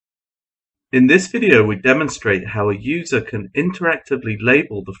In this video, we demonstrate how a user can interactively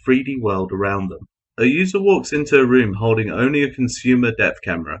label the 3D world around them. A user walks into a room holding only a consumer depth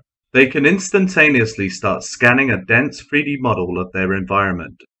camera. They can instantaneously start scanning a dense 3D model of their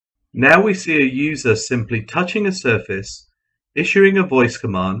environment. Now we see a user simply touching a surface, issuing a voice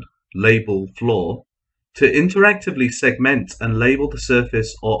command, label floor, to interactively segment and label the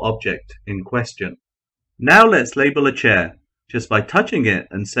surface or object in question. Now let's label a chair, just by touching it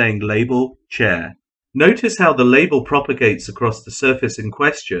and saying label chair. Notice how the label propagates across the surface in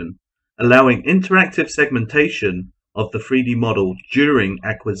question, allowing interactive segmentation of the 3D model during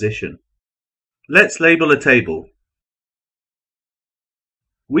acquisition. Let's label a table.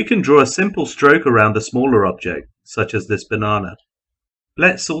 We can draw a simple stroke around a smaller object, such as this banana.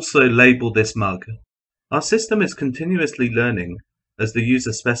 Let's also label this mug. Our system is continuously learning as the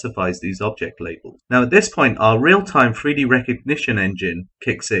user specifies these object labels. Now at this point, our real-time 3D recognition engine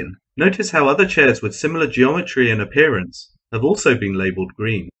kicks in. Notice how other chairs with similar geometry and appearance have also been labeled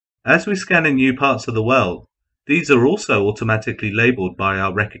green. As we scan in new parts of the world, these are also automatically labeled by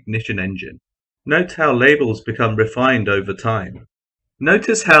our recognition engine. Note how labels become refined over time.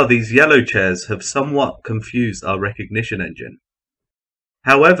 Notice how these yellow chairs have somewhat confused our recognition engine.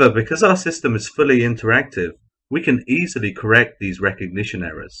 However, because our system is fully interactive, we can easily correct these recognition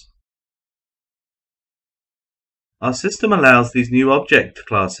errors. Our system allows these new object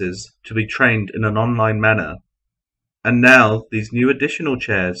classes to be trained in an online manner, and now these new additional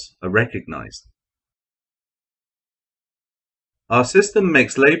chairs are recognized. Our system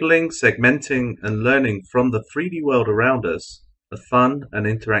makes labeling, segmenting, and learning from the 3D world around us a fun and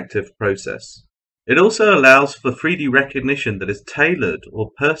interactive process. It also allows for 3D recognition that is tailored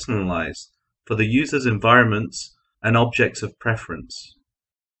or personalized for the user's environments and objects of preference.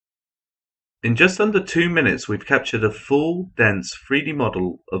 In just under 2 minutes, we've captured a full, dense 3D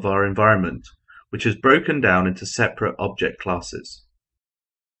model of our environment, which is broken down into separate object classes.